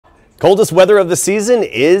Coldest weather of the season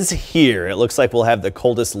is here. It looks like we'll have the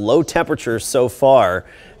coldest low temperatures so far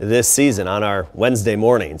this season on our Wednesday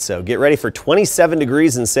morning. So get ready for 27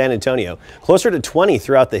 degrees in San Antonio, closer to 20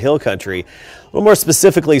 throughout the hill country. A little more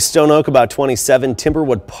specifically, Stone Oak about 27,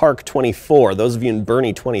 Timberwood Park 24, those of you in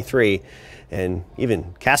Boerne 23, and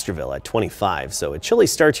even Castroville at 25. So a chilly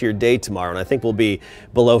start to your day tomorrow, and I think we'll be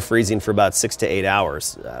below freezing for about 6 to 8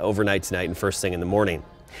 hours overnight tonight and first thing in the morning.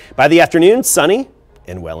 By the afternoon, sunny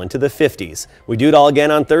and well into the 50s. We do it all again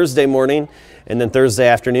on Thursday morning, and then Thursday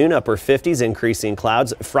afternoon, upper 50s, increasing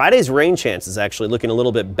clouds. Friday's rain chance is actually looking a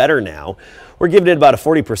little bit better now. We're giving it about a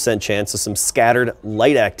 40% chance of some scattered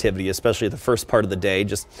light activity, especially the first part of the day.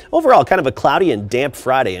 Just overall kind of a cloudy and damp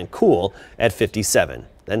Friday and cool at 57.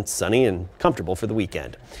 Then sunny and comfortable for the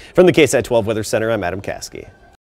weekend. From the KSAT 12 Weather Center, I'm Adam Caskey.